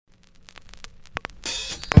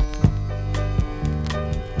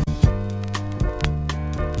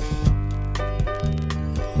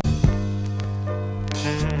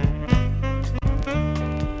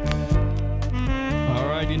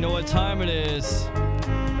voice.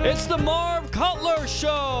 It's the Marv Cutler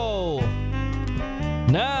Show.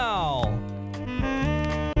 Now,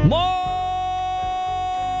 Marv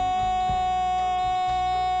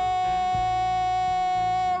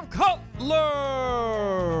Cutler.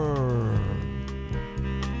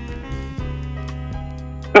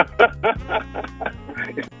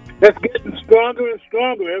 That's getting stronger and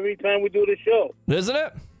stronger every time we do the show. Isn't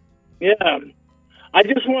it? Yeah. I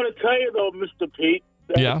just want to tell you, though, Mr. Pete,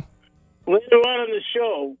 that Yeah. later on in the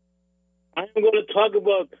show, I'm going to talk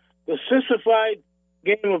about the sissified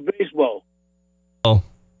game of baseball. Oh.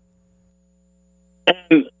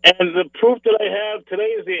 And the proof that I have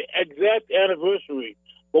today is the exact anniversary.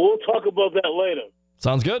 But we'll talk about that later.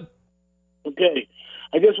 Sounds good. Okay.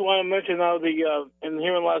 I just want to mention now and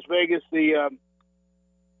here in Las Vegas, the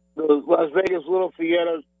Las Vegas Little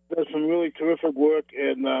Theater does some really terrific work,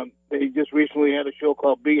 and they just recently had a show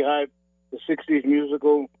called Beehive, the '60s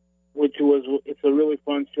musical, it's a really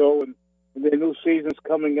fun show, and their new season's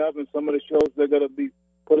coming up, and some of the shows they're going to be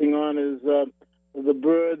putting on is The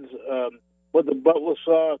Birds, What the Butler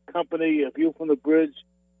Saw, Company, A View from the Bridge,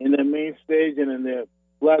 in their main stage, and in their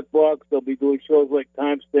black box, they'll be doing shows like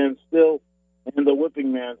Time Stands Still and The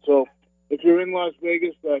Whipping Man. So if you're in Las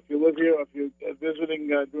Vegas, if you live here, or if you're visiting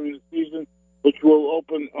during the season, which will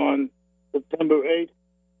open on September 8th,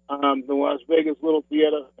 the Las Vegas Little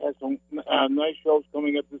Theater has some nice shows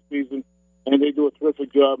coming up this season, and they do a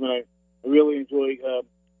terrific job, and I really enjoy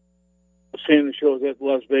seeing the shows at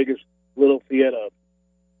Las Vegas Little Theater.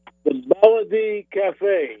 The Baladi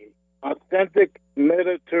Cafe, authentic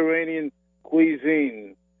Mediterranean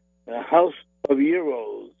cuisine, a house of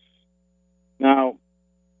Euros. Now,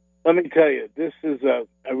 let me tell you, this is a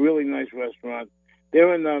really nice restaurant.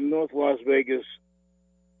 They're in North Las Vegas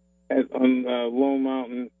on Lone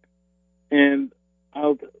Mountain, and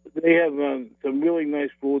they have some really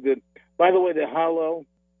nice food. By the way, they're halal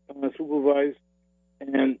supervised,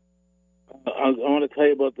 and I want to tell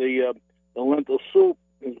you about the lentil soup.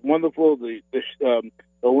 It's wonderful. The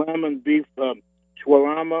lamb and beef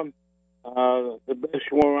shawarma, the best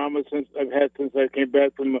shawarma I've had since I came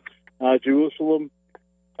back from Jerusalem.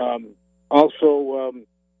 Also,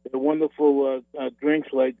 the wonderful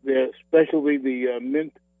drinks, like their specialty, the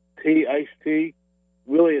mint tea, iced tea,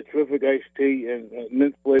 really a terrific iced tea and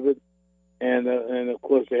mint flavored, and of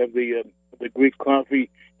course they have the Greek coffee,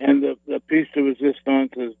 and the piece de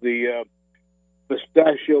resistance is the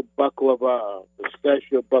pistachio baklava.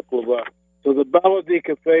 So the Baladi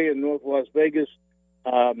Cafe in North Las Vegas,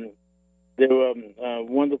 they're a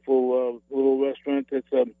wonderful little restaurant.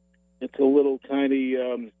 It's a little tiny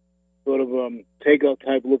sort of takeout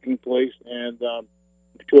type looking place, and I'm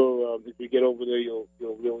sure if you get over there, you'll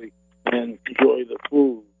really enjoy the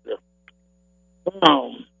food.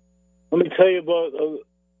 Now, let me tell you about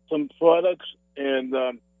some products, and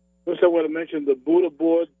first I want to mention the Buddha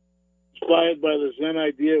board, inspired by the Zen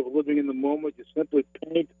idea of living in the moment. You simply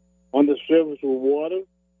paint on the surface with water,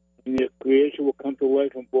 and your creation will come to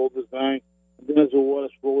life in bold design. And then as the water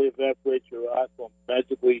slowly evaporates, your art will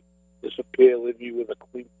magically disappear, leaving you with a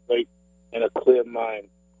clean slate and a clear mind.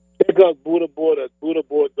 Check out Buddha Board at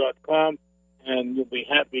buddhaboard.com, and you'll be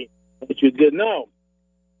happy that you did. Now,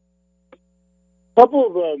 a couple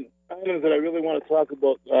of items that I really want to talk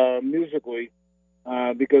about musically,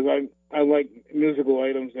 because I like musical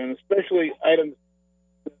items, and especially items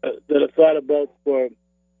that are thought about for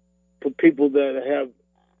people that have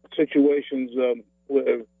situations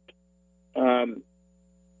where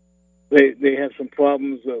they have some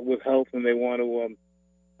problems with health, and they want to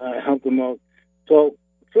help them out. So,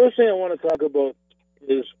 first thing I want to talk about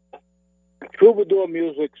is Troubadour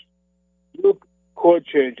Music's new chord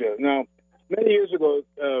changer. Now, many years ago,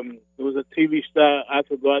 there was a TV star,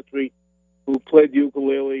 Arthur Godfrey, who played the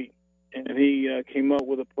ukulele, and he came out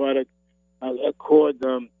with a product, a chord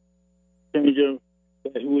changer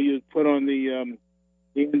that you put on the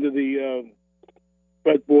end of the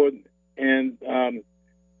fretboard, and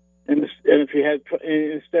if you had,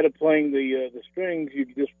 instead of playing the strings, you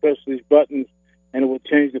could just press these buttons, and it would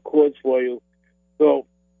change the chords for you. So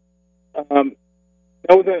that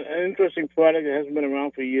was an interesting product. It hasn't been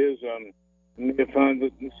around for years. May have found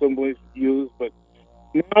it in some ways used, but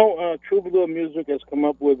now Troubadour Music has come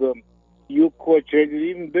up with a uke chord changer,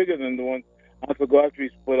 even bigger than the one Arthur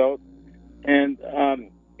Godfrey's put out, and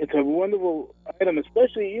it's a wonderful item,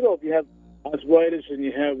 especially if you have arthritis and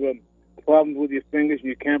you have problems with your fingers and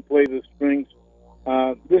you can't play the strings.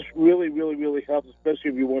 This really, really, really helps,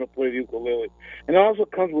 especially if you want to play the ukulele. And it also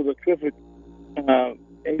comes with a terrific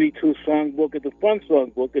 82 song book. It's a fun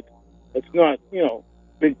song book. It's not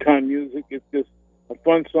big time music. It's just a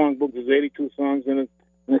fun song book. There's 82 songs in it.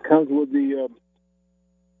 and it comes with the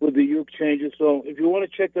uke changer. So if you want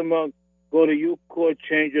to check them out, go to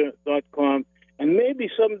ukechordchanger.com, and maybe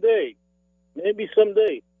someday,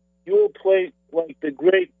 you will play like the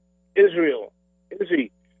great Izzy,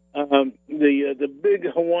 the big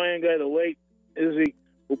Hawaiian guy, the late Izzy,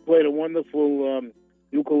 who played a wonderful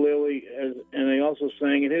ukulele, and he also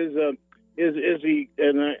sang. And his Izzy,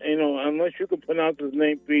 and unless you can pronounce his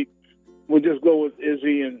name, Pete, we'll just go with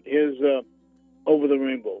Izzy and his Over the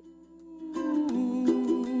Rainbow.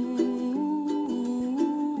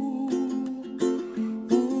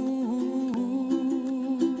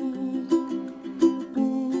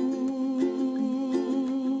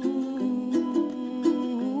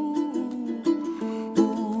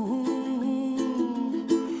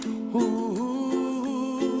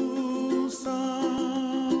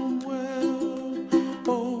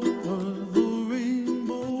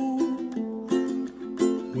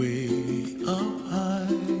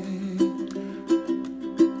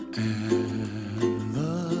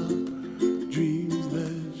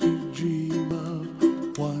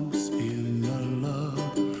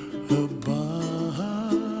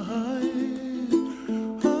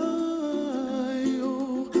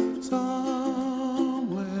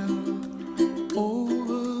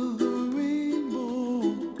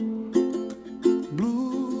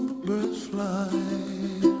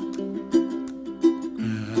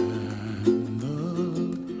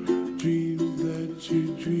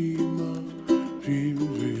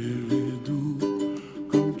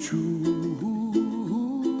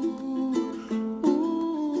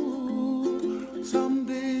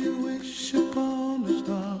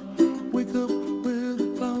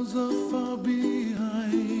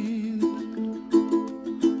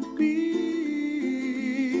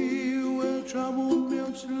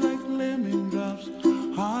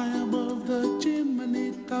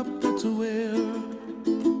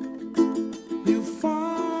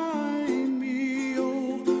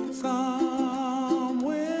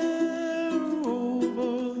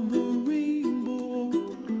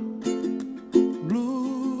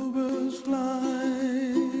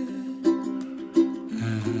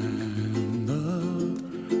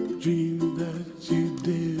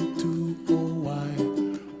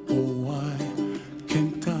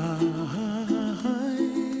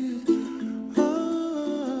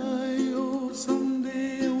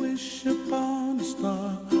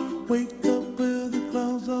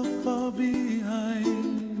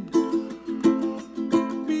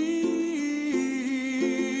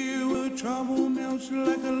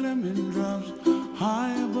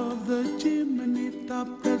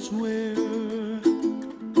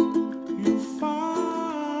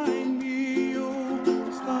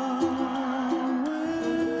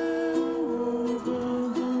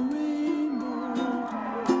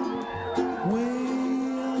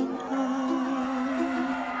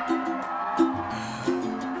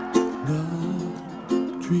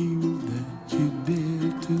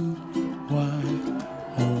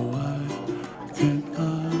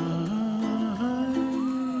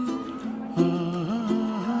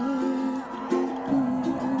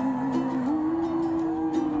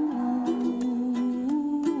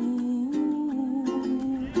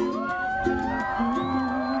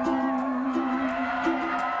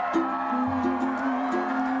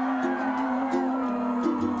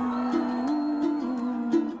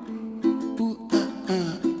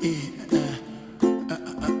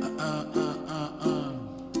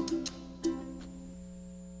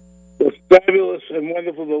 Fabulous and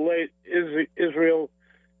wonderful, the late Israel,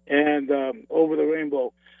 and Over the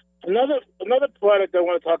Rainbow. Another product I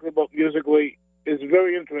want to talk about musically is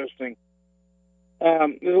very interesting.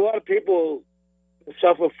 There's a lot of people that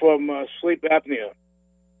suffer from sleep apnea,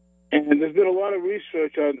 and there's been a lot of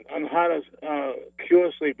research on how to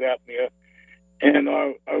cure sleep apnea and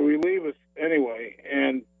relieve it anyway.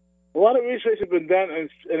 And a lot of research has been done, and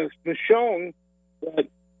it's been shown that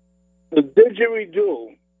the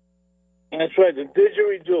didgeridoo. That's right. The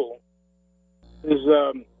didgeridoo is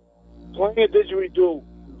playing a didgeridoo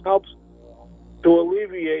helps to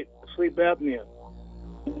alleviate sleep apnea.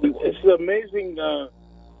 And it's an amazing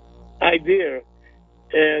idea,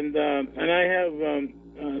 and I have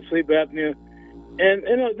sleep apnea, and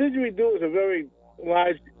didgeridoo is a very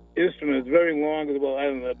large instrument. It's very long.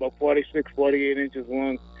 It's about 46, 48 inches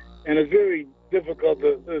long, and it's very difficult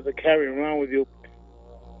to carry around with you.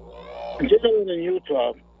 Generally in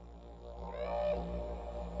Utah.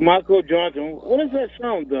 Marco Johnson. What does that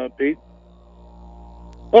sound, Pete?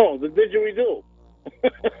 Oh, the didgeridoo.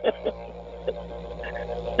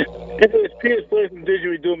 Anyways, Peter's playing some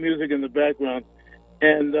didgeridoo music in the background.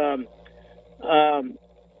 And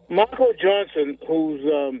Marco Johnson, who's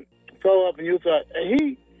fell up in Utah,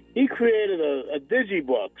 he created a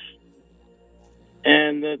digibox,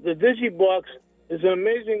 and the digibox is an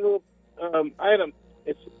amazing little item.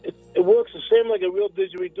 It works the same like a real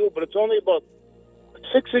didgeridoo, but it's only about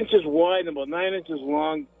 6 inches wide and about 9 inches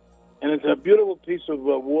long, and it's a beautiful piece of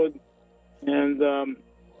wood. And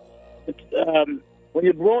when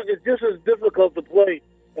you're blowing, it's just as difficult to play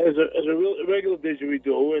as a real regular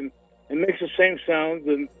didgeridoo, and it makes the same sounds.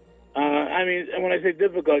 And I mean, when I say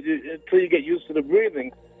difficult, until you get used to the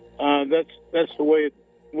breathing, that's the way it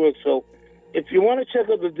works. So, if you want to check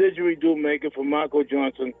out the didgeridoo maker for Marco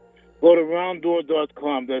Johnson, go to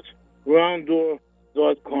rounddoor.com. That's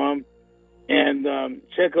rounddoor.com, and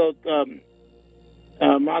check out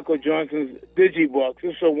Marco Johnson's Digibox.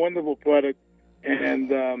 This is a wonderful product,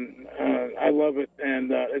 and I love it,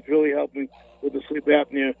 and it's really helping with the sleep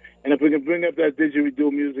apnea. And if we can bring up that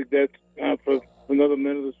didgeridoo music, that's for another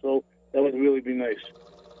minute or so, that would really be nice.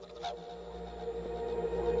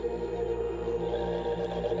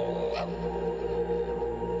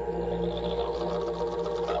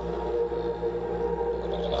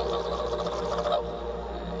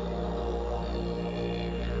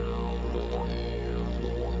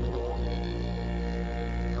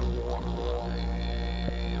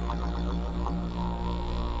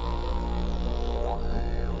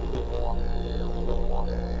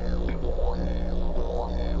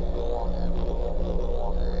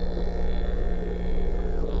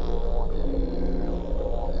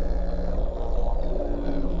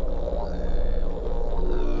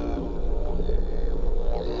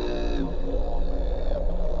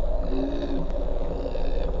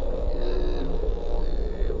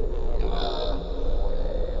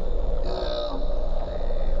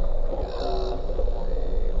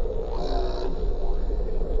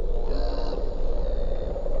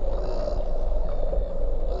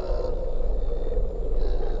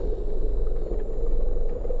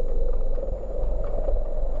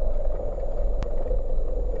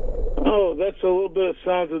 Oh, that's a little bit of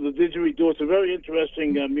sounds of the didgeridoo. It's a very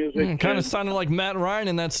interesting music. Kind of sounded like Matt Ryan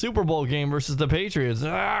in that Super Bowl game versus the Patriots.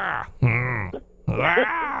 Ah! Ah!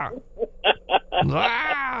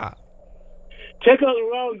 Ah! Check out the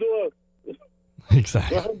Round Door.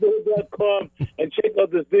 Exactly. Rounddoor.com and check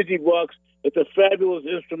out this Digibox. It's a fabulous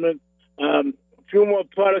instrument. A few more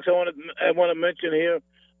products I want to mention here.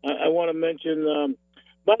 I want to mention.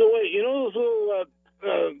 By the way, you know those little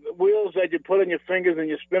wheels that you put on your fingers and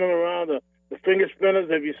you spin them around, the finger spinners?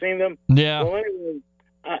 Have you seen them? Yeah. Well,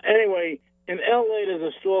 anyway, in L.A. there's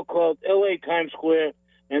a store called L.A. Times Square,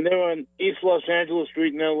 and they're on East Los Angeles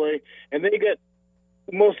Street in L.A., and they get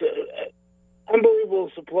the most unbelievable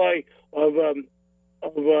supply of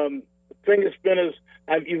finger spinners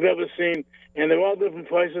you've ever seen, and they're all different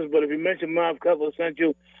prices. But if you mention Marv Cutler sent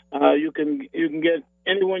you, you can get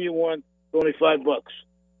any one you want for only $5.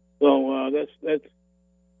 So that's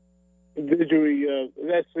didgeridoo.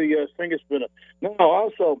 That's the finger spinner. Now,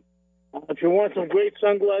 also, if you want some great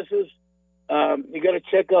sunglasses, you got to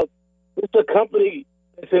check out. This is a company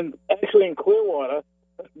that's actually in Clearwater.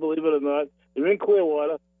 Believe it or not, they're in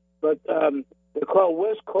Clearwater, but they're called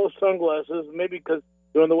West Coast Sunglasses. Maybe because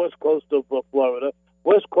they're on the west coast of Florida.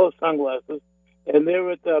 West Coast Sunglasses, and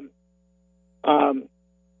they're at they're on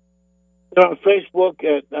Facebook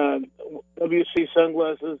at WC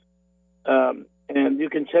Sunglasses, and you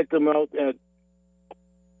can check them out at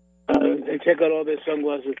and check out all their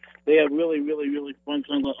sunglasses. They have really, really, really fun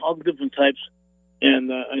sunglasses, all different types,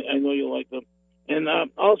 and I know you'll like them. And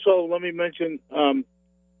also, let me mention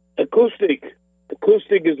Acoustic.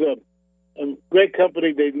 Acoustic is a great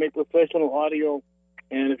company. They make professional audio,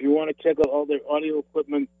 and if you want to check out all their audio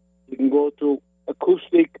equipment, you can go to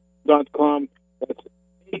acoustic.com. That's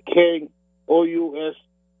AKOUSTIQ.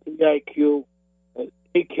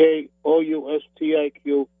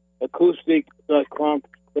 AKOUSTIQ. Acoustic.com.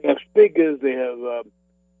 They have speakers. They have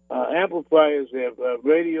amplifiers. They have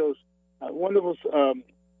radios. Wonderful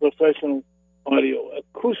professional audio.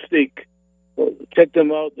 Acoustic. So check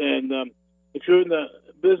them out. And if you're in the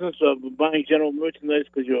business of buying general merchandise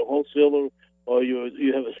because you're a wholesaler or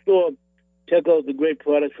you have a store, check out the great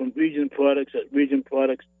products from Region Products at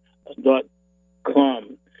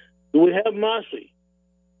regionproducts.com. Do we have Marcy?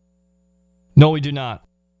 No, we do not.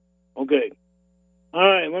 Okay. All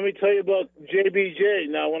right, let me tell you about JBJ.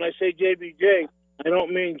 Now, when I say JBJ, I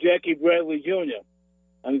don't mean Jackie Bradley Jr.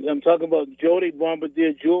 I'm talking about Jody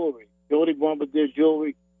Bombardier Jewelry. Jody Bombardier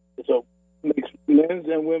Jewelry makes men's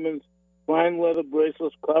and women's fine leather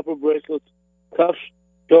bracelets, copper bracelets, cuffs,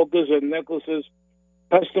 chokers, and necklaces,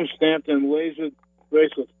 custom stamped and lasered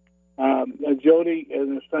bracelets. Jody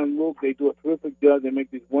and his son Luke, they do a terrific job. They make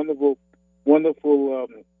these wonderful, wonderful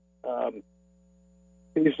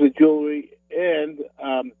pieces of jewelry, and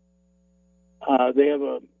they have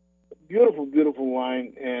a beautiful, beautiful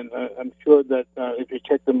line. And I'm sure that if you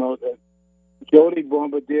check them out at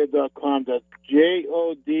JodyBombardier.com, that's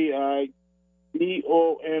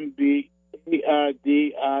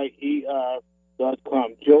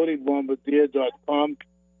JodyBombardier.com, JodyBombardier.com,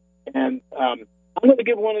 and I'm going to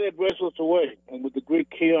give one of their bracelets away, and with the Greek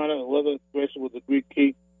key on it, a leather bracelet with the Greek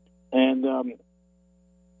key. And the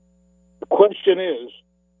question is,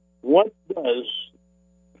 what does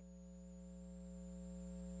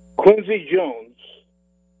Quincy Jones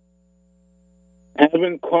have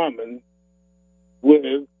in common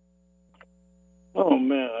with? Oh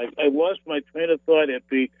man, I lost my train of thought.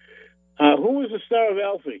 Who was the star of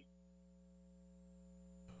Alfie?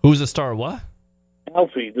 Who's the star of what?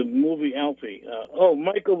 Alfie, the movie Alfie.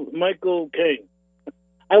 Michael Caine.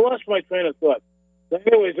 I lost my train of thought. But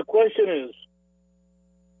anyways, the question is,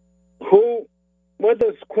 what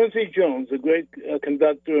does Quincy Jones, the great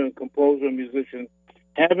conductor and composer and musician,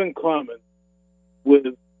 have in common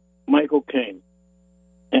with Michael Caine?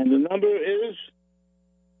 And the number is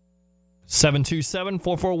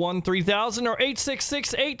 727-441-3000 or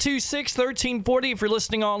 866-826-1340 if you're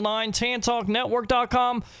listening online,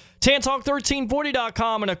 tantalknetwork.com,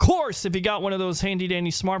 tantalk1340.com. And of course, if you got one of those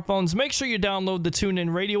handy-dandy smartphones, make sure you download the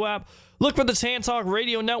TuneIn Radio app. Look for the Tantalk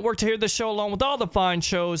Radio Network to hear the show along with all the fine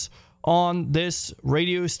shows on this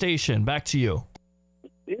radio station. Back to you.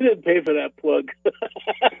 You didn't pay for that plug.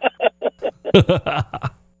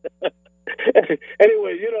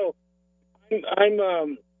 Anyway,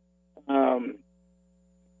 I'm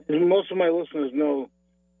as most of my listeners know,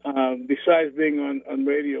 besides being on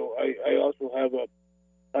radio, I also have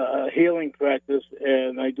a healing practice,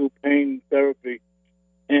 and I do pain therapy.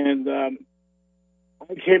 And I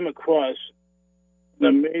came across an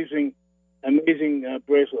amazing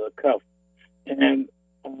bracelet, a cuff, and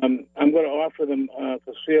I'm going to offer them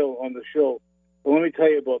for sale on the show. So let me tell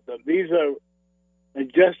you about them. These are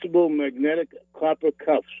adjustable magnetic copper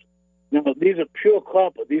cuffs. Now, these are pure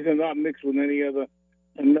copper. These are not mixed with any other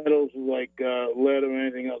metals like lead or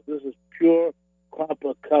anything else. This is pure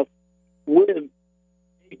copper cuff with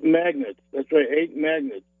 8 magnets. That's right, 8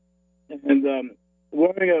 magnets. And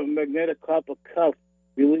wearing a magnetic copper cuff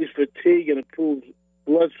relieves fatigue and improves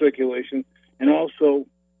blood circulation, and also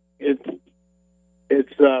it's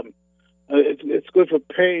good for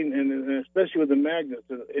pain, and especially with the magnets,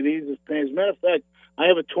 it eases pain. As a matter of fact, I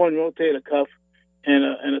have a torn rotator cuff and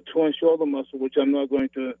a torn shoulder muscle, which I'm not going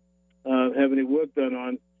to have any work done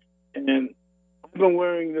on. And I've been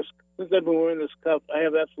wearing this cuff. I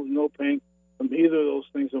have absolutely no pain from either of those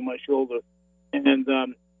things on my shoulder, and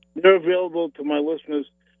they're available to my listeners.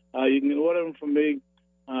 You can order them from me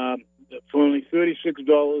for only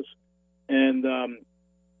 $36, and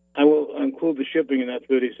I will include the shipping in that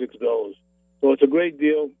 $36. So it's a great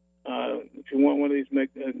deal. If you want one of these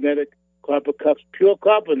magnetic copper cuffs, pure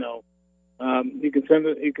copper now, you can send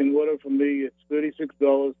it. You can order from me. It's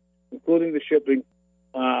 $36, including the shipping.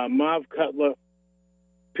 Marv Cutler,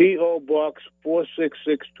 P.O. Box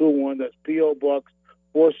 46621. That's P.O. Box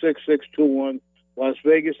 46621, Las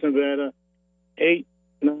Vegas, Nevada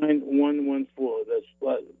 89114. That's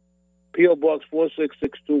P.O. Box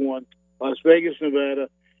 46621, Las Vegas, Nevada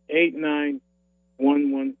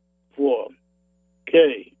 89114.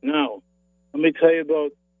 Okay, now let me tell you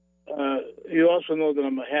about. You also know that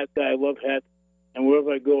I'm a hat guy. I love hats, and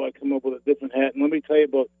wherever I go, I come up with a different hat. And let me tell you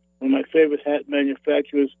about one of my favorite hat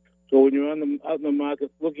manufacturers. So when you're out in the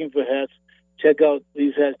market looking for hats, check out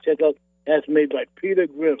these hats. Check out hats made by Peter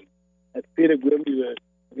Grimm. That's Peter Grimm.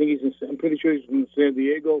 I'm pretty sure he's from San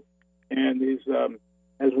Diego, and he's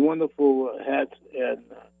has wonderful hats. And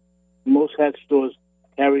most hat stores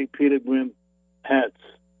carry Peter Grimm hats.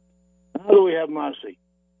 How do we have Marcy?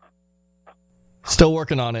 Still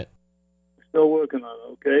working on it. Still working on it,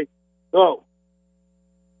 okay? So,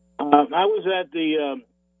 I was at the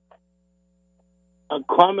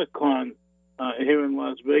Comic-Con here in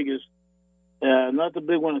Las Vegas. Not the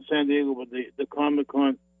big one in San Diego, but the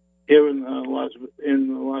Comic-Con here in Las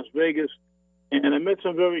Vegas. And I met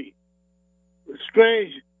some very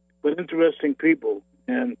strange but interesting people.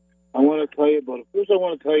 And I want to tell you about it. First, I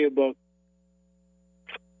want to tell you about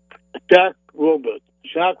Shark Robot,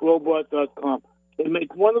 SharkRobot.com. They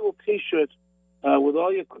make wonderful T-shirts with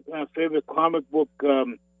all your favorite comic book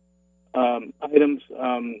items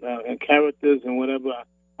and characters and whatever.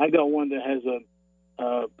 I got one that has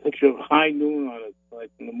a picture of High Noon on it,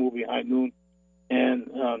 like in the movie High Noon. And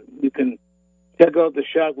you can check out the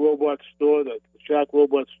Shark Robot store, the Shark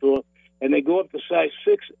Robot store. and they go up to size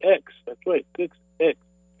 6X. That's right, 6X.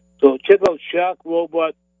 So check out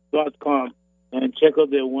sharkrobot.com and check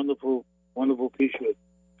out their wonderful, wonderful T-shirts.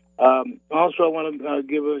 Also, I want to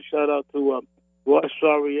give a shout-out to Ross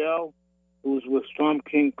Sariel, who's with Storm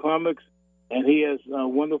King Comics, and he has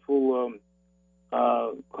wonderful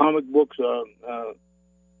comic books,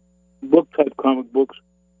 book-type comic books,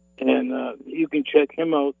 and you can check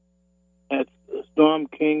him out at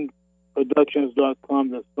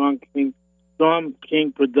stormkingproductions.com. That's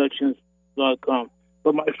stormkingproductions.com.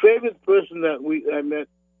 But my favorite person that I met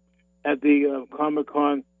at the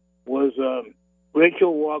Comic-Con was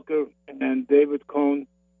Rachel Walker and David Cohn.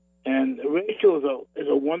 And Rachel is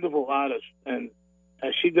a wonderful artist, and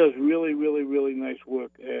she does really, really, really nice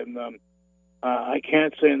work. And I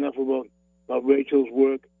can't say enough about Rachel's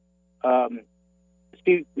work.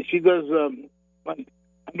 She does. I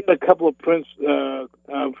got a couple of prints of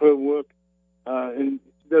her work, and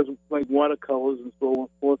she does like watercolors and so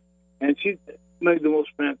forth. And she made the most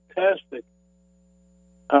fantastic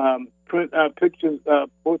pictures,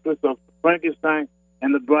 portraits of Frankenstein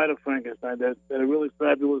and the Bride of Frankenstein that are really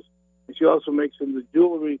fabulous. And she also makes them the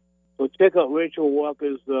jewelry. So check out Rachel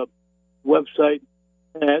Walker's website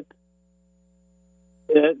at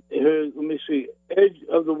her, let me see,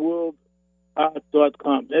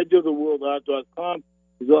 edgeoftheworldart.com. Edgeoftheworldart.com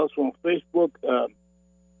is also on Facebook,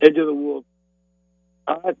 Edge of the World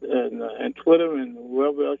Art, and Twitter, and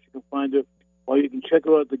wherever else you can find her. Or you can check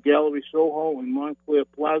her out at the Gallery Soho in Montclair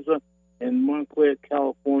Plaza in Montclair,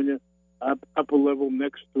 California, upper level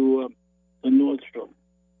next to the Nordstrom.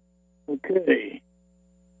 Okay.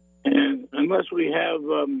 And unless we have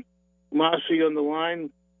Marcy on the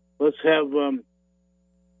line, let's have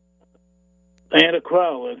Diana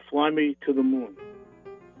Crowell and Fly Me to the Moon.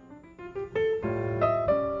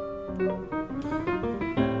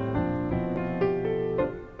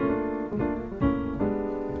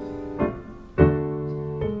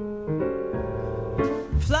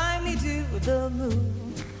 Fly me to the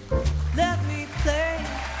moon, let me play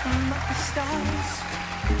among the stars.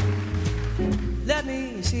 Let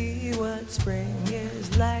me see what spring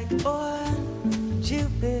is like on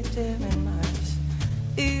Jupiter and Mars.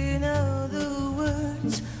 In other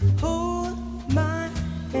words, hold my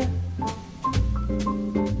hand.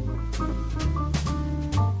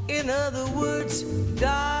 In other words,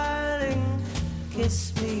 darling,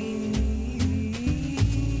 kiss me.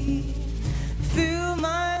 Fill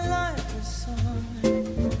my life with song.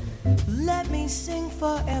 Let me sing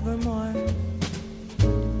forevermore.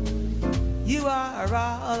 You are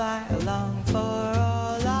all I long for,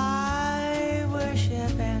 all I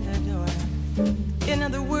worship and adore. In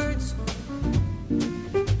other words,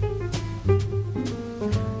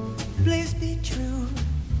 please be true.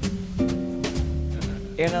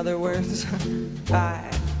 In other words,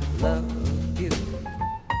 I love you.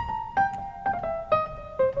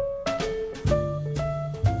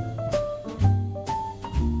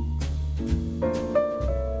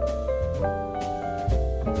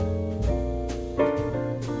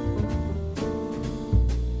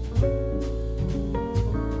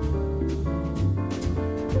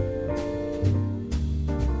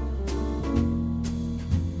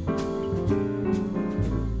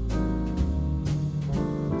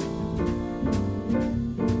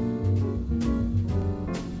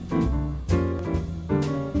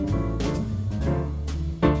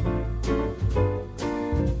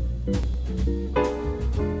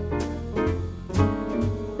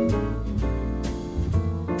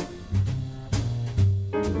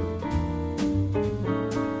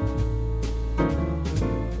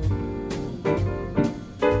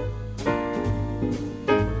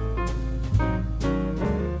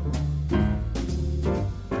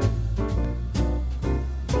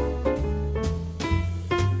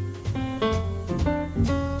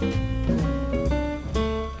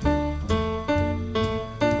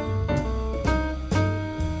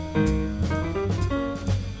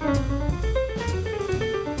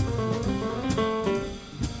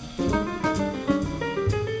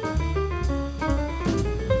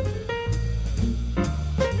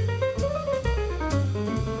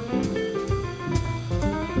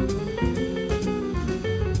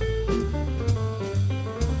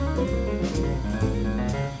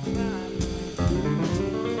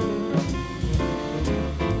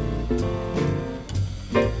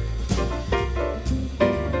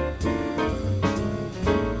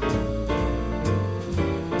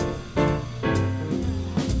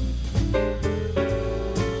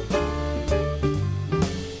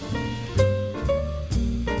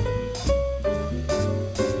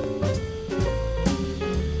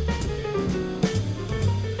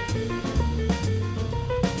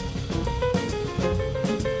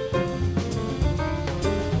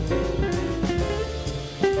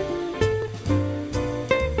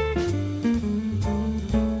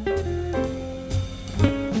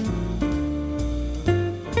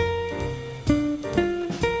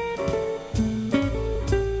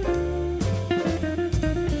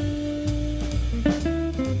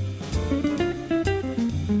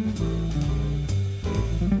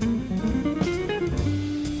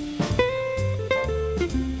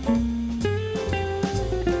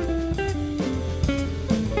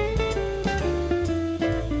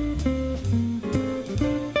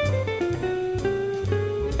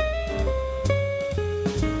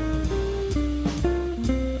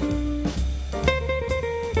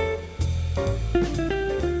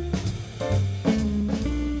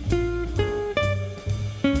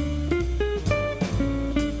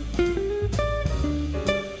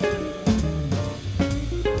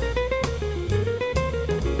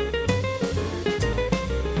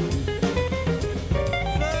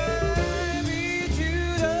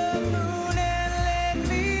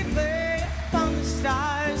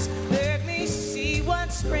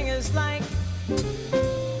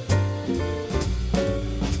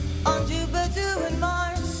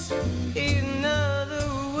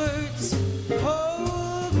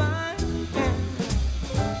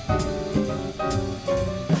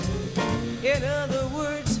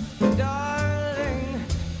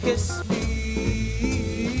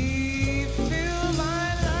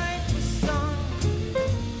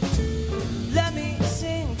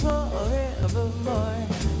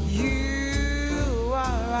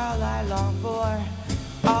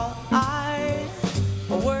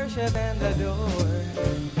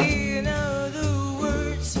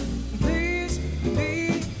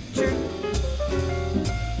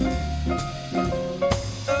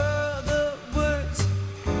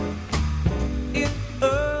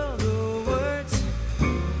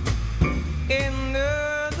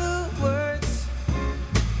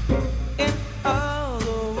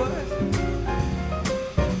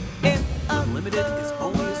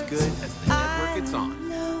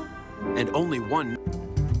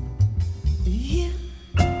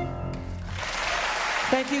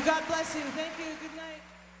 bless you. Thank you. Good night.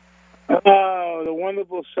 Oh, the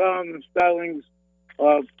wonderful sound and stylings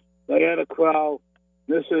of Diana Krall.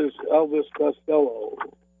 This is Elvis Costello.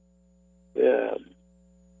 Yeah.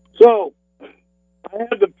 So, I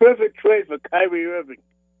have the perfect trade for Kyrie Irving.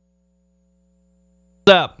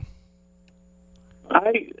 What's up?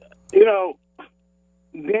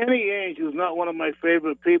 Danny Ainge was not one of my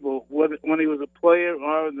favorite people when he was a player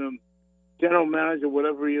or the general manager,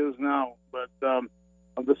 whatever he is now, but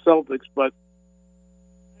of the Celtics. But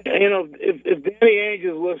if Danny Ainge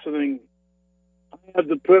is listening, I have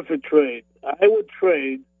the perfect trade. I would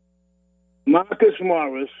trade Marcus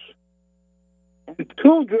Morris and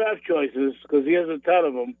 2 draft choices, because he has a ton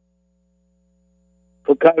of them,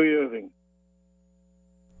 for Kyrie Irving.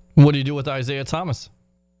 What do you do with Isaiah Thomas?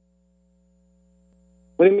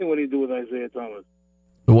 What do you mean, what do you do with Isaiah Thomas?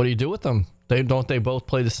 What do you do with them? Don't they both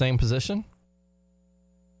play the same position?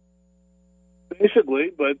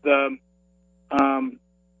 Basically, but they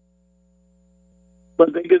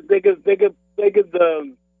could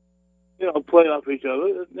play off each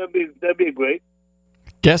other. That'd be great.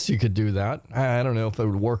 Guess you could do that. I don't know if it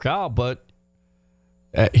would work out, but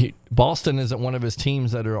Boston isn't one of his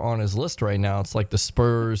teams that are on his list right now. It's like the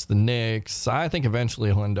Spurs, the Knicks. I think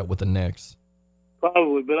eventually he'll end up with the Knicks.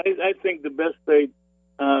 Probably, but I think the best trade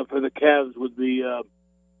for the Cavs would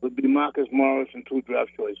be Marcus Morris and 2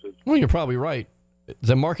 draft choices. Well, you're probably right.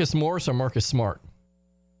 Is it Marcus Morris or Marcus Smart?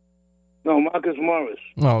 No, Marcus Morris.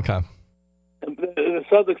 Oh, okay. The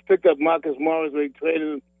Celtics picked up Marcus Morris. They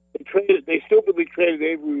stupidly traded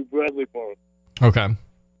Avery Bradley for him. Okay.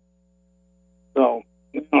 So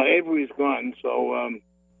Avery's gone. So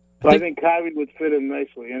I think Kyrie would fit in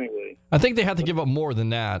nicely anyway. I think they have to give up more than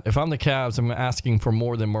that. If I'm the Cavs, I'm asking for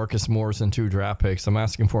more than Marcus Morris and 2 draft picks. I'm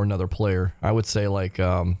asking for another player. I would say like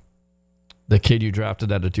the kid you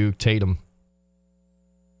drafted out of Duke, Tatum.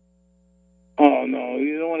 Oh no,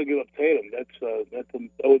 you don't want to give up Tatum. That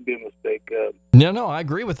would be a mistake. No, I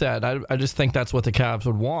agree with that. I just think that's what the Cavs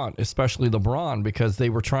would want, especially LeBron, because they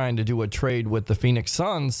were trying to do a trade with the Phoenix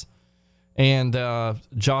Suns, and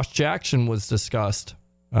Josh Jackson was discussed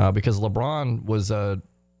because LeBron was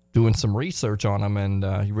doing some research on him, and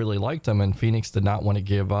he really liked him, and Phoenix did not want to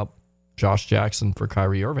give up Josh Jackson for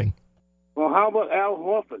Kyrie Irving. Well, how about Al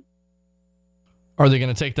Horford? Are they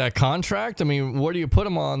going to take that contract? I mean, where do you put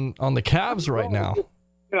him on the Cavs right now?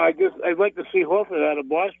 I'd like to see Horford out of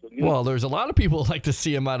Boston. Well, there's a lot of people who like to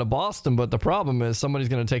see him out of Boston, but the problem is somebody's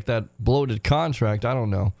going to take that bloated contract. I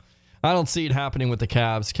don't know. I don't see it happening with the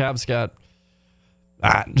Cavs. Cavs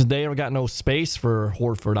they have got no space for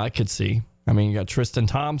Horford, I could see. I mean, you got Tristan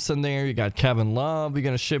Thompson there. You got Kevin Love. You're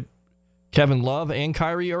going to ship Kevin Love and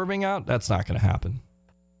Kyrie Irving out? That's not going to happen.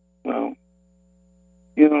 Well,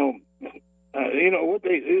 what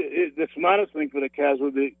the smartest thing for the Cavs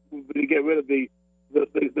would be to get rid of the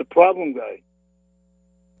problem guy.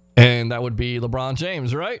 And that would be LeBron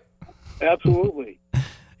James, right? Absolutely.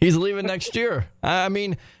 He's leaving next year. I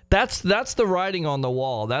mean, that's the writing on the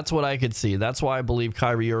wall. That's what I could see. That's why I believe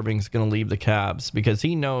Kyrie Irving's going to leave the Cavs, because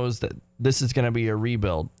he knows that this is going to be a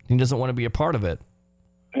rebuild. He doesn't want to be a part of it.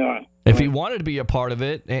 Yeah. If he wanted to be a part of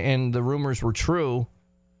it and the rumors were true,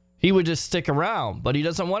 he would just stick around. But he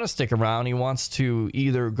doesn't want to stick around. He wants to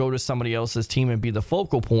either go to somebody else's team and be the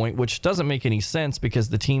focal point, which doesn't make any sense because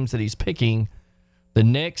the teams that he's picking, the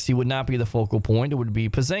Knicks, he would not be the focal point. It would be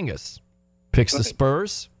Porzingis. Picks the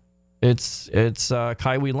Spurs, it's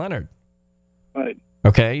Kawhi Leonard. Right.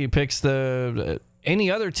 Okay, he picks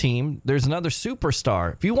any other team, there's another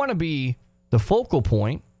superstar. If you want to be the focal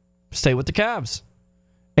point, stay with the Cavs.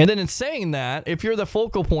 And then in saying that, if you're the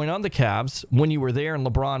focal point on the Cavs when you were there and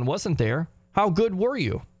LeBron wasn't there, how good were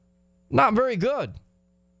you? Not very good.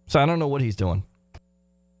 So I don't know what he's doing.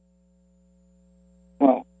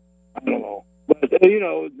 Well, I don't know. But, I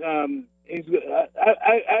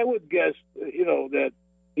would guess, that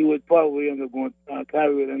he would probably end up going,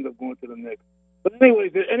 Kyrie would end up going to the Knicks. But anyway,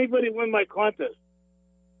 did anybody win my contest?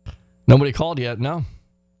 Nobody called yet, no.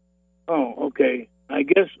 Oh, okay. I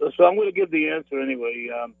guess, so I'm going to give the answer anyway,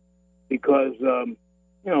 because,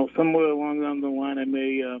 somewhere along down the line I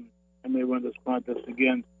may run this contest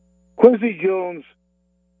again. Quincy Jones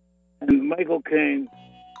and Michael Caine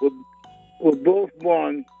were both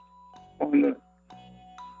born on the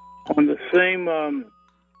same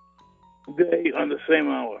day, on the same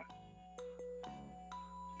hour.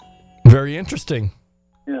 Very interesting.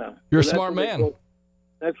 Yeah. You're a smart man.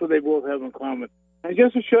 That's what they both have in common. And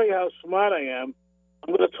just to show you how smart I am,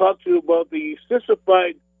 I'm going to talk to you about the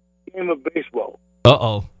sissified game of baseball.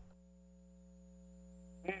 Uh-oh.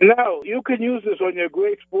 Now, you can use this on your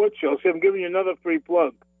great sports show. See, I'm giving you another free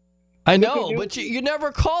plug. I know, but you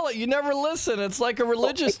never call it. You never listen. It's like a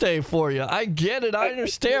religious day for you. I get it. I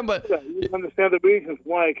understand, but you understand the reasons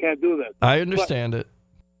why I can't do that. I understand it.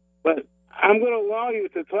 But I'm going to allow you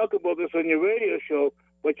to talk about this on your radio show,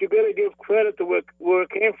 but you got to give credit to where it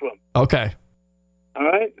came from. Okay. All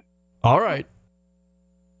right? All right.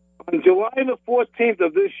 On July the 14th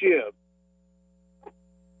of this year,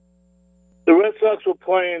 the Red Sox were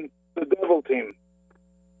playing the Devil team.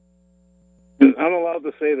 And I'm allowed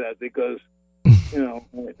to say that because,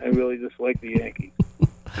 I really dislike the Yankees.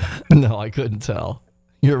 No, I couldn't tell.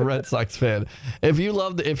 You're a Red Sox fan. If you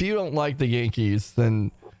don't like the Yankees,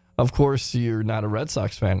 then of course you're not a Red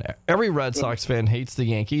Sox fan. Every Red Sox fan hates the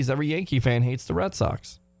Yankees. Every Yankee fan hates the Red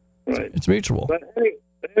Sox. Right. It's mutual. But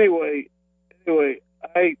anyway,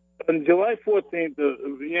 on July 14th,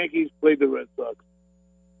 the Yankees played the Red Sox.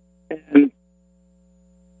 And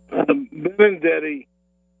Benintendi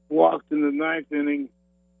walked in the ninth inning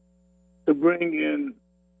to bring in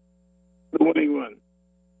the winning run.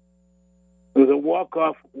 It was a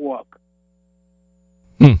walk-off walk.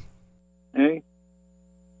 Okay?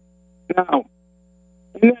 Now,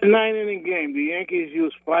 in that nine-inning game, the Yankees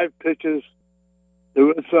used 5 pitches. The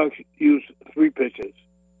Red Sox used 3 pitches.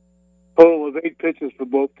 Total of 8 pitches for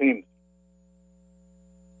both teams.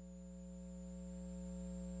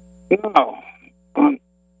 Now, on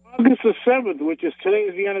August the 7th, which is today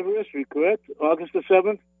is the anniversary, correct? August the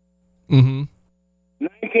 7th? Mm-hmm.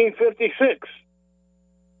 1956.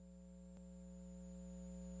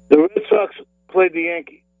 The Red Sox played the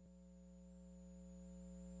Yankees.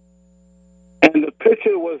 And the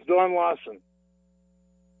pitcher was Don Larson.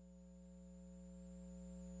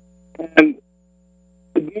 And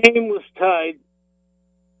the game was tied.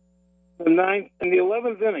 In the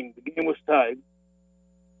 11th inning, the game was tied.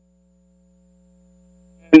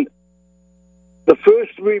 And the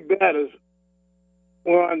first 3 batters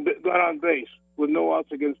got on base with no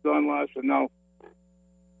outs against Don Larson. Now,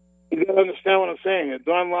 you got to understand what I'm saying here.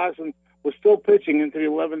 Don Larson was still pitching into the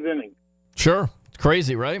 11th inning. Sure.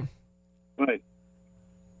 Crazy, right? Right.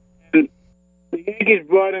 And the Yankees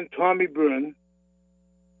brought in Tommy Byrne.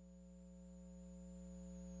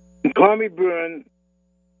 And Tommy Byrne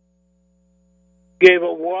gave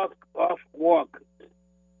a walk-off walk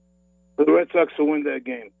for the Red Sox to win that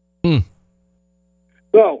game.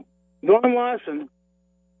 So, Don Larson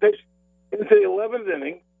pitched into the 11th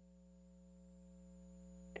inning,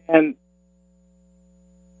 and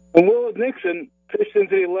Willard Nixon pitched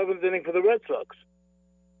into the 11th inning for the Red Sox.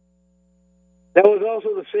 That was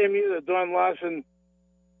also the same year that Don Larson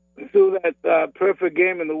threw that perfect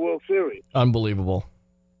game in the World Series. Unbelievable.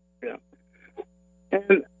 Yeah.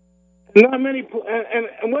 And not many.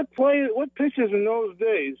 And what pitchers in those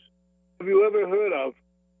days have you ever heard of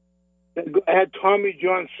that had Tommy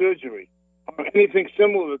John surgery or anything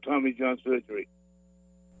similar to Tommy John surgery?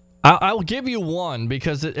 I'll give you one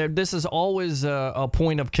because this is always a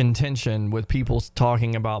point of contention with people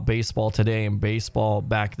talking about baseball today and baseball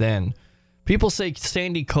back then. People say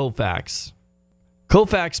Sandy Koufax.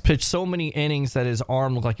 Koufax pitched so many innings that his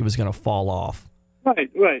arm looked like it was going to fall off.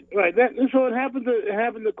 Right. So it happened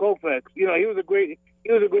to Koufax. He was a great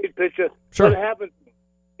pitcher. Sure. But it happened.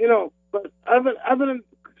 But other than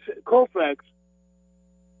Koufax,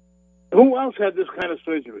 who else had this kind of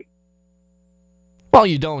surgery? Well,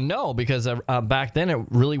 you don't know because back then it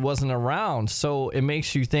really wasn't around. So it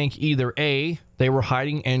makes you think either A, they were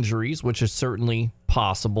hiding injuries, which is certainly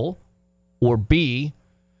possible, or B,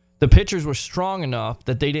 the pitchers were strong enough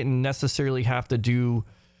that they didn't necessarily have to do,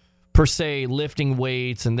 per se, lifting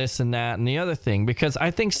weights and this and that and the other thing. Because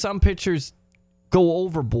I think some pitchers go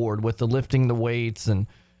overboard with the lifting the weights and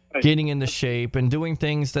getting into shape and doing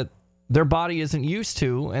things that their body isn't used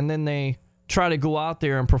to, and then they try to go out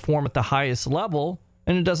there and perform at the highest level,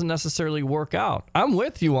 and it doesn't necessarily work out. I'm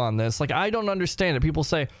with you on this. Like, I don't understand it. People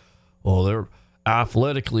say, well, they're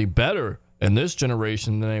athletically better in this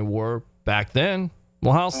generation than they were back then.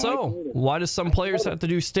 Well, how so? Why do some players have to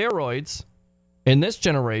do steroids in this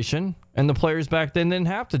generation, and the players back then didn't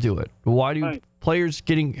have to do it? Why do players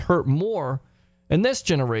getting hurt more in this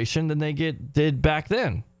generation than they did back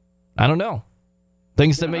then? I don't know.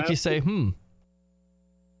 Things that make you say,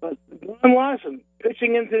 But Don Larson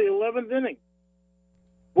pitching into the 11th inning.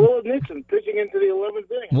 Willard Nixon pitching into the 11th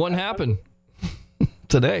inning. What happened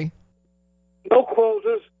today? No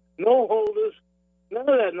closers, no holders, none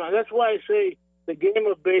of that. No, that's why I say the game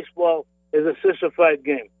of baseball is a sissified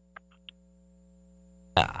game.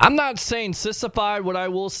 I'm not saying sissified. What I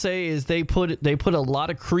will say is they put a lot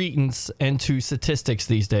of credence into statistics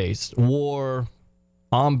these days. WAR,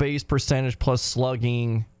 on-base percentage plus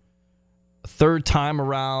slugging, third time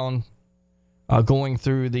around, going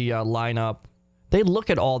through the lineup. They look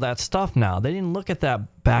at all that stuff now. They didn't look at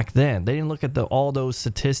that back then. They didn't look at all those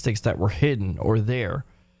statistics that were hidden or there.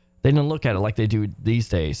 They didn't look at it like they do these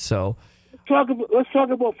days. So let's talk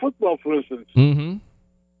about football, for instance. Mm-hmm.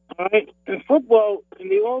 All right. In football, in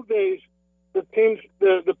the old days, the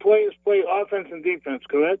players play offense and defense,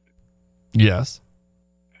 correct? Yes.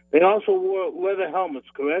 They also wore leather helmets,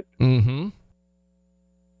 correct? Mm-hmm.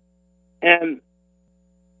 And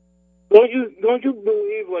don't you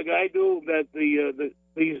believe, like I do, that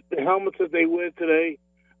the helmets that they wear today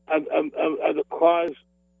are the cause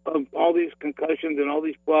of all these concussions and all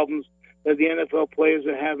these problems that the NFL players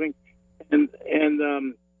are having? And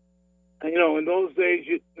you know, in those days,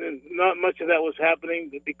 not much of that was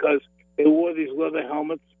happening because they wore these leather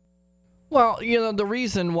helmets. Well, you know, the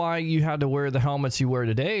reason why you had to wear the helmets you wear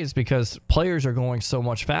today is because players are going so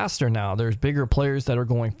much faster now. There's bigger players that are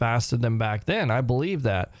going faster than back then. I believe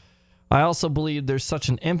that. I also believe there's such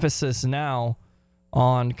an emphasis now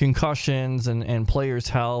on concussions and players'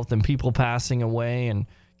 health and people passing away and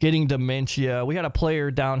getting dementia. We had a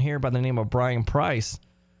player down here by the name of Brian Price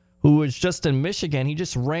who was just in Michigan. He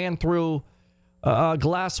just ran through a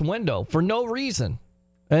glass window for no reason.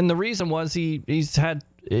 And the reason was he's had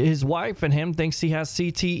his wife and him thinks he has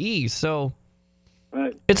CTE. So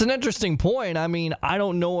right. It's an interesting point. I mean, I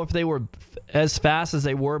don't know if they were as fast as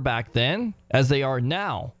they were back then as they are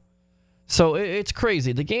now. So it's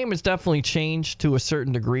crazy. The game has definitely changed to a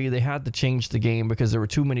certain degree. They had to change the game because there were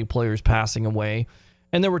too many players passing away.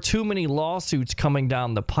 And there were too many lawsuits coming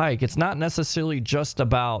down the pike. It's not necessarily just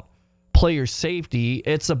about player safety.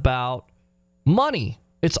 It's about money.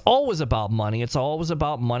 It's always about money. It's always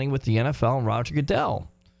about money with the NFL and Roger Goodell.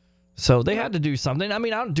 So they had to do something. I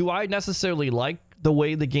mean, do I necessarily like the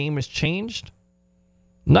way the game has changed?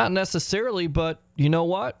 Not necessarily, but you know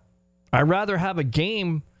what? I'd rather have a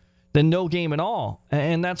game than no game at all.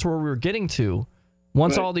 And that's where we're getting to.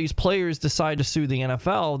 Once all these players decide to sue the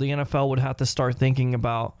NFL would have to start thinking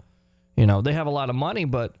about, you know, they have a lot of money,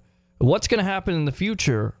 but what's going to happen in the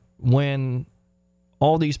future when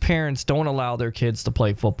all these parents don't allow their kids to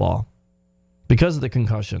play football because of the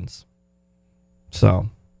concussions? So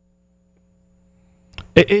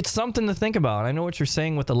it's something to think about. I know what you're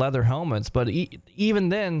saying with the leather helmets, but even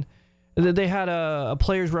then, they had a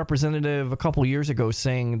players representative a couple years ago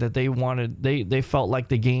saying that they felt like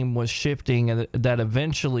the game was shifting and that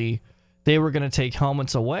eventually they were going to take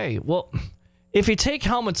helmets away. Well, if you take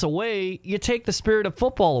helmets away, you take the spirit of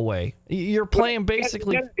football away. You're playing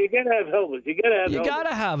basically. You gotta have helmets. You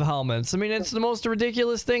gotta have helmets. I mean, it's the most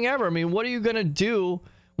ridiculous thing ever. I mean, what are you gonna do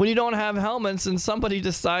when you don't have helmets and somebody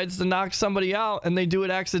decides to knock somebody out and they do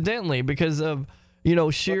it accidentally because of, you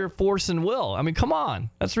know, sheer force and will? I mean, come on.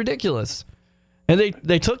 That's ridiculous. And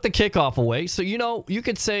they took the kickoff away. So, you know, you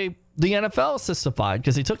could say the NFL is justified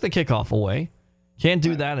because they took the kickoff away. Can't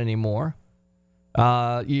do that anymore.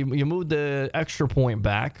 You moved the extra point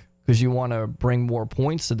back because you want to bring more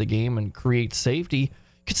points to the game and create safety. You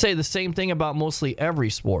could say the same thing about mostly every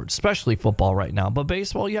sport, especially football right now. But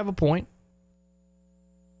baseball, you have a point.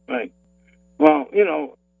 Right. Well, you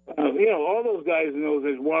know, all those guys in those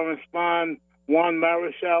days, Warren Spahn, Juan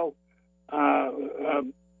Marichal,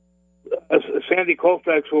 Sandy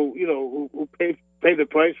Koufax, who paid the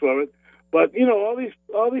price for it. But you know,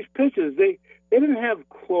 all these pitchers, they didn't have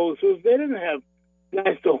closers. They didn't have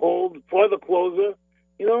guys to hold for the closer.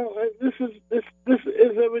 You know, this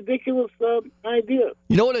is a ridiculous idea.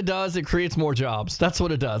 You know what it does? It creates more jobs. That's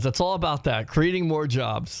what it does. It's all about that, creating more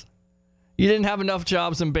jobs. You didn't have enough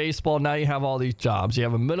jobs in baseball. Now you have all these jobs. You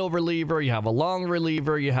have a middle reliever. You have a long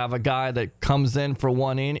reliever. You have a guy that comes in for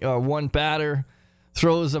one batter,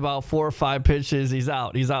 throws about 4 or 5 pitches. He's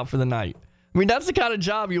out. He's out for the night. I mean, that's the kind of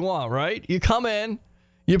job you want, right? You come in,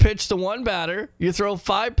 you pitch to one batter, you throw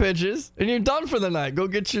 5 pitches, and you're done for the night. Go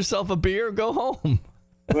get yourself a beer, go home.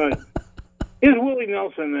 Right. Here's Willie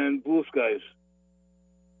Nelson and Blue Skies.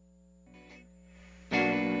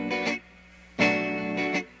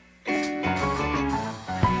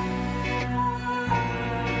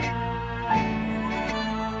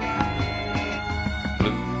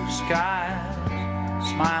 Skies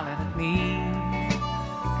smiling at me,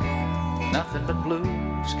 nothing but blue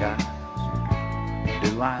skies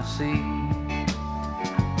do I see.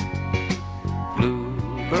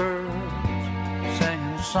 Bluebirds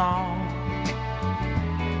singing a song,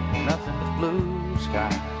 nothing but blue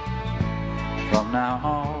skies from now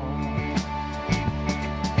on.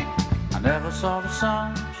 I never saw the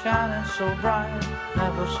sun shining so bright,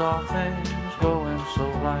 never saw things going so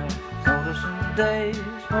right. Noticing the days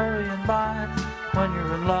hurrying by, when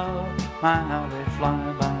you're in love, my how they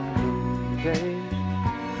fly by. Blue days,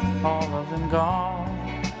 all of them gone.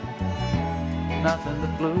 Nothing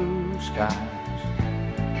but blue skies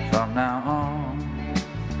from now on.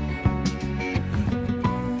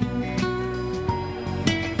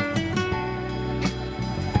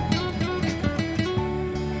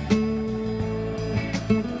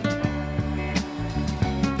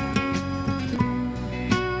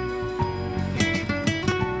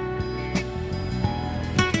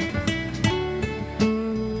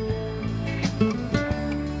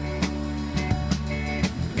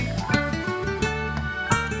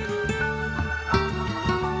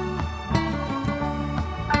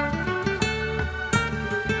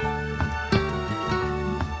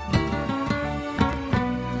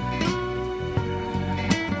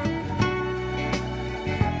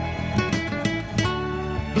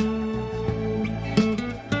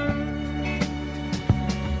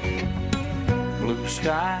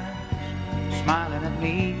 Skies smiling at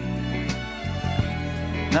me,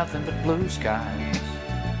 nothing but blue skies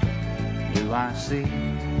do I see.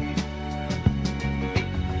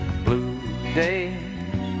 Blue days,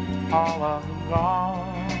 all of them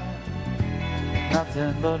gone,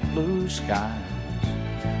 nothing but blue skies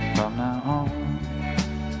from now on.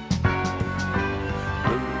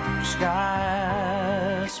 Blue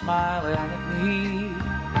skies smiling at me,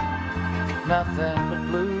 nothing but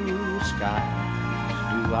blue skies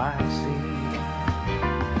do I see.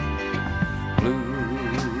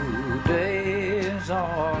 Blue days,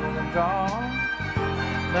 all of them gone,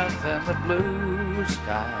 nothing but blue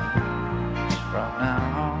skies from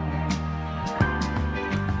now on.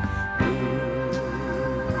 Blue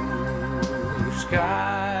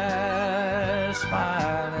skies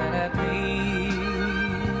smiling at me,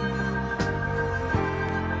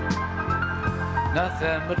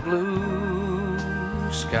 nothing but blue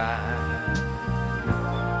skies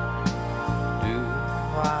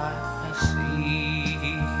I see.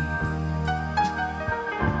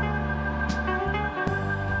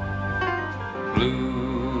 Blue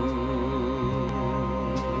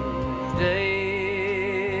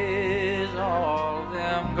days, all of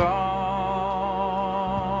them gone,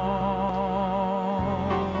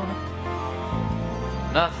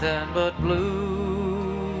 nothing but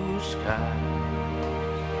blue skies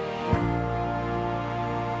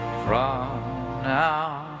from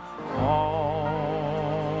now on.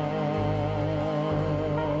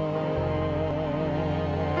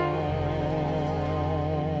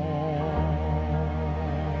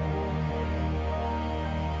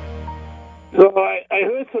 So I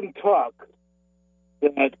heard some talk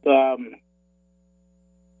that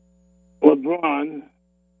LeBron,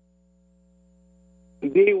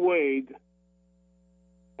 D. Wade,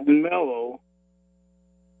 and Melo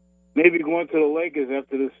may be going to the Lakers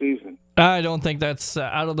after this season. I don't think that's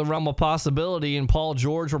out of the realm of possibility, and Paul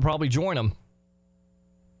George will probably join him.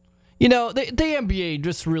 You know, the NBA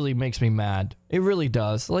just really makes me mad. It really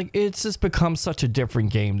does. Like, it's just become such a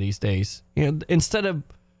different game these days. You know, instead of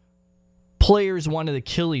players wanting to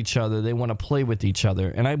kill each other, they want to play with each other.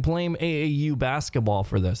 And I blame AAU basketball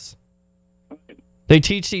for this. They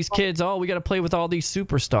teach these kids, we got to play with all these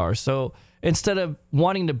superstars. So instead of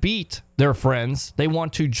wanting to beat their friends, they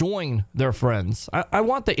want to join their friends. I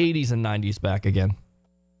want the 80s and 90s back again.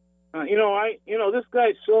 This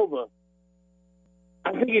guy Silva,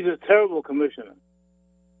 I think he's a terrible commissioner.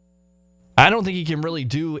 I don't think he can really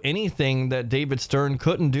do anything that David Stern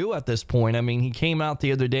couldn't do at this point. I mean, he came out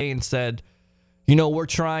the other day and said, we're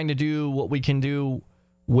trying to do what we can do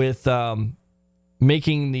with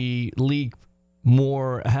making the league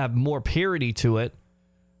have more parity to it.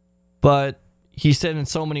 But he said in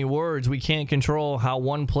so many words, we can't control how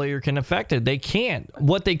one player can affect it. They can't.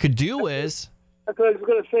 What they could do is... That's what I was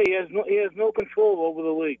going to say. He has no control over the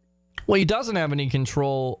league. Well, he doesn't have any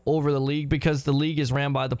control over the league because the league is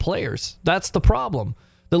ran by the players. That's the problem.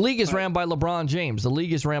 The league is ran by LeBron James. The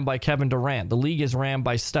league is ran by Kevin Durant. The league is ran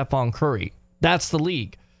by Stephon Curry. That's the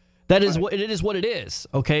league. That is what it is,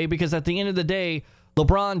 okay? Because at the end of the day,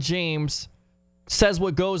 LeBron James says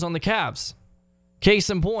what goes on the Cavs. Case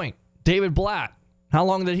in point, David Blatt. How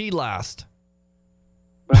long did he last?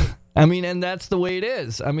 I mean, and that's the way it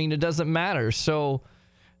is. I mean, it doesn't matter. So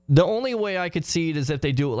the only way I could see it is if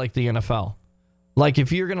they do it like the NFL. Like,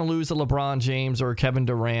 if you're going to lose a LeBron James or a Kevin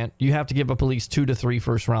Durant, you have to give up at least 2 to 3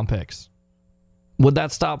 first-round picks. Would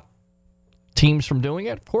that stop teams from doing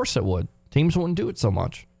it? Of course it would. Teams wouldn't do it so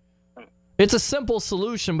much. It's a simple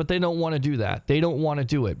solution, but they don't want to do that. They don't want to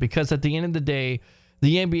do it because at the end of the day,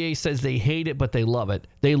 the NBA says they hate it, but they love it.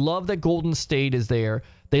 They love that Golden State is there.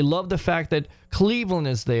 They love the fact that Cleveland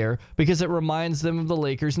is there because it reminds them of the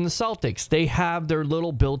Lakers and the Celtics. They have their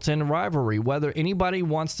little built-in rivalry. Whether anybody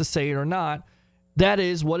wants to say it or not, that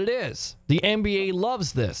is what it is. The NBA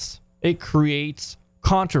loves this. It creates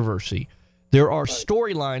controversy. There are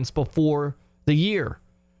storylines before the year.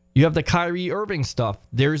 You have the Kyrie Irving stuff.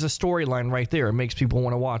 There's a storyline right there. It makes people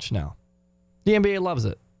want to watch now. The NBA loves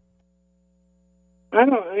it. I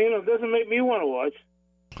don't. It doesn't make me want to watch.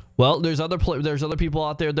 Well, there's other people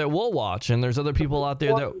out there that will watch, and there's other people out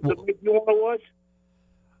there that will. Does it make you want to watch?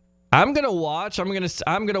 I'm gonna watch.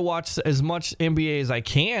 I'm gonna watch as much NBA as I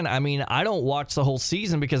can. I mean, I don't watch the whole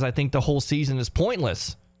season because I think the whole season is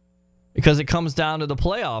pointless. Because it comes down to the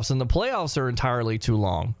playoffs, and the playoffs are entirely too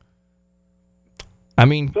long. I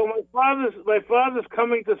mean, so my father's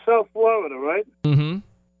coming to South Florida, right? Mm-hmm.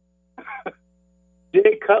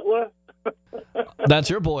 Jay Cutler. That's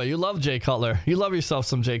your boy. You love Jay Cutler. You love yourself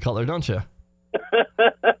some Jay Cutler, don't you?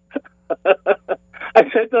 I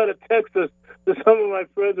sent out a text to some of my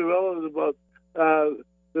friends and relatives about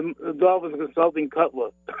the Dolphins consulting Cutler.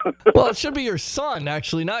 Well, it should be your son,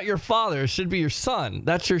 actually, not your father. It should be your son.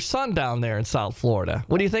 That's your son down there in South Florida.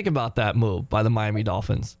 What do you think about that move by the Miami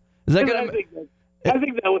Dolphins? Is that gonna? I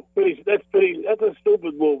think that was pretty. That's a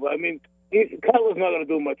stupid move. I mean, Cutler's not going to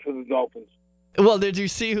do much for the Dolphins. Well, did you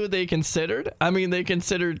see who they considered? I mean, they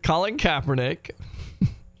considered Colin Kaepernick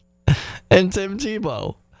and Tim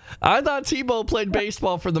Tebow. I thought Tebow played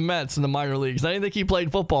baseball for the Mets in the minor leagues. I didn't think he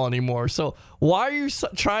played football anymore. So why are you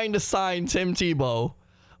trying to sign Tim Tebow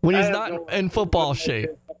when he's not in football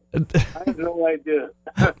shape? I have no idea.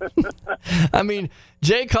 I mean,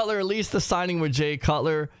 Jay Cutler, at least the signing with Jay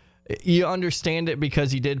Cutler, you understand it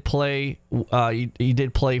because he did play. He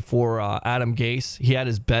did play for Adam Gase. He had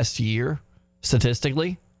his best year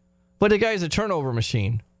statistically, but the guy's a turnover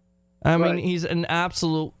machine. I mean, he's an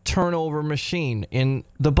absolute turnover machine, and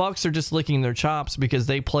the Bucs are just licking their chops because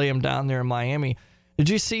they play him down there in Miami. Did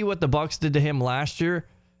you see what the Bucs did to him last year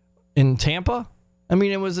in Tampa? I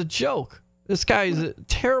mean, it was a joke. This guy is a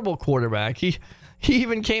terrible quarterback. He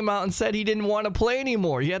even came out and said he didn't want to play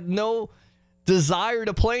anymore. He had no desire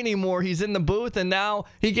to play anymore. He's in the booth, and now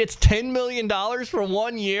he gets $10 million for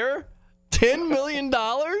 1 year? $10 million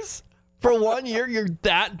for 1 year? You're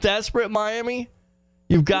that desperate, Miami?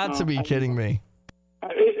 You've got to be kidding me.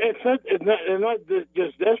 They're not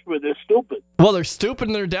just desperate. They're stupid. Well, they're stupid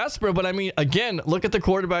and they're desperate, but I mean, again, look at the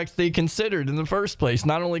quarterbacks they considered in the first place.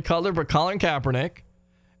 Not only Cutler, but Colin Kaepernick.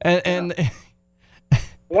 And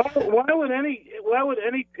why would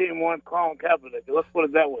any team want Colin Kaepernick? Let's put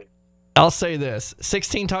it that way. I'll say this: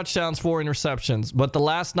 16 touchdowns, 4 interceptions. But the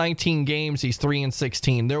last 19 games, he's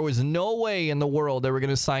 3-16. There was no way in the world they were going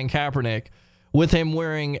to sign Kaepernick with him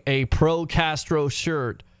wearing a pro Castro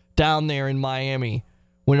shirt down there in Miami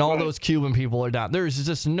when all those Cuban people are down. There's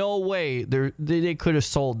just no way they could have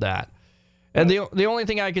sold that. And the only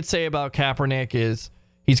thing I could say about Kaepernick is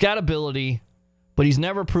he's got ability, but he's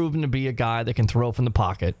never proven to be a guy that can throw from the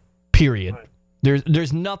pocket, period. Right.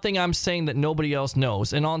 There's nothing I'm saying that nobody else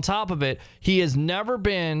knows. And on top of it, he has never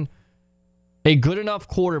been a good enough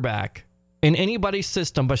quarterback in anybody's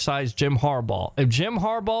system besides Jim Harbaugh. If Jim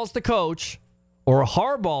Harbaugh's the coach or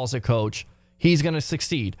Harbaugh's a coach, he's going to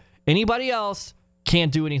succeed. Anybody else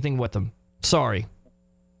can't do anything with him. Sorry.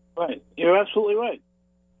 Right. You're absolutely right.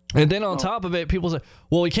 And then on top of it, people say,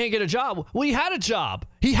 well, he can't get a job. Well, he had a job.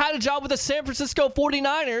 He had a job with the San Francisco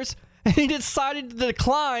 49ers, and he decided to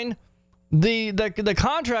decline the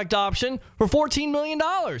contract option for $14 million.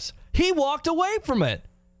 He walked away from it.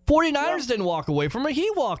 49ers didn't walk away from it. He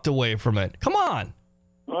walked away from it. Come on.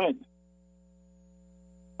 Right.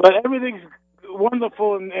 But everything's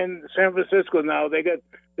wonderful in San Francisco now. They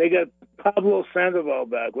got Pablo Sandoval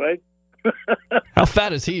back, right? How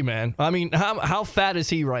fat is he, man? I mean, how fat is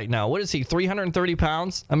he right now? What is he, 330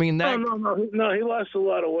 pounds? I mean, that... No, he lost a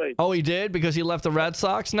lot of weight. Oh, he did? Because he left the Red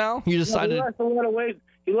Sox now? You decided... No, he lost a lot of weight.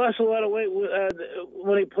 He lost a lot of weight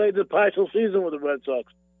when he played the partial season with the Red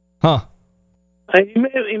Sox. Huh. He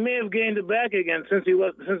may have gained it back again since the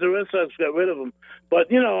Red Sox got rid of him.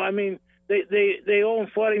 But, I mean... They owe him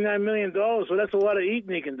 $49 million, so that's a lot of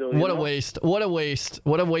eating he can do. What a waste. What a waste.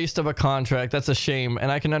 What a waste of a contract. That's a shame. And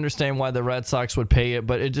I can understand why the Red Sox would pay it,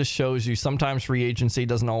 but it just shows you sometimes free agency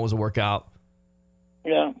doesn't always work out.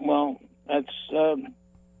 Yeah, well, that's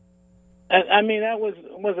I mean, that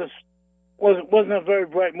wasn't a very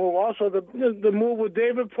bright move. Also, the move with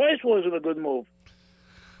David Price wasn't a good move.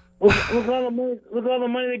 Look all the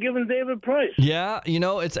money they're giving David Price. Yeah,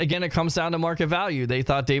 it comes down to market value. They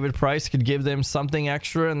thought David Price could give them something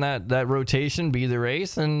extra in that rotation, be their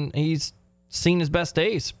ace, and he's seen his best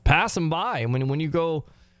days. Pass him by. When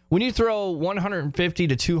you throw 150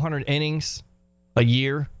 to 200 innings a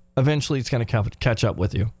year, eventually it's going to catch up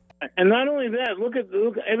with you. And not only that, look,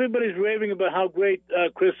 everybody's raving about how great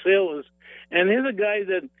Chris Sale is, and here's a guy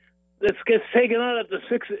that gets taken out at the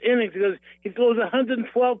sixth innings because he throws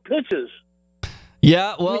 112 pitches.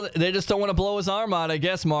 Yeah, well, they just don't want to blow his arm out, I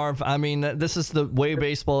guess, Marv. I mean, this is the way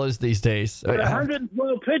baseball is these days.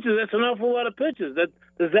 112 pitches, that's an awful lot of pitches.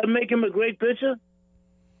 Does that make him a great pitcher?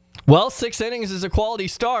 Well, 6 innings is a quality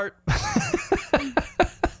start. I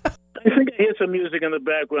think I hear some music in the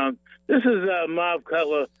background. This is Marv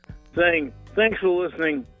Cutler saying, thanks for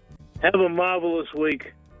listening. Have a marvelous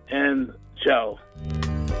week, and ciao.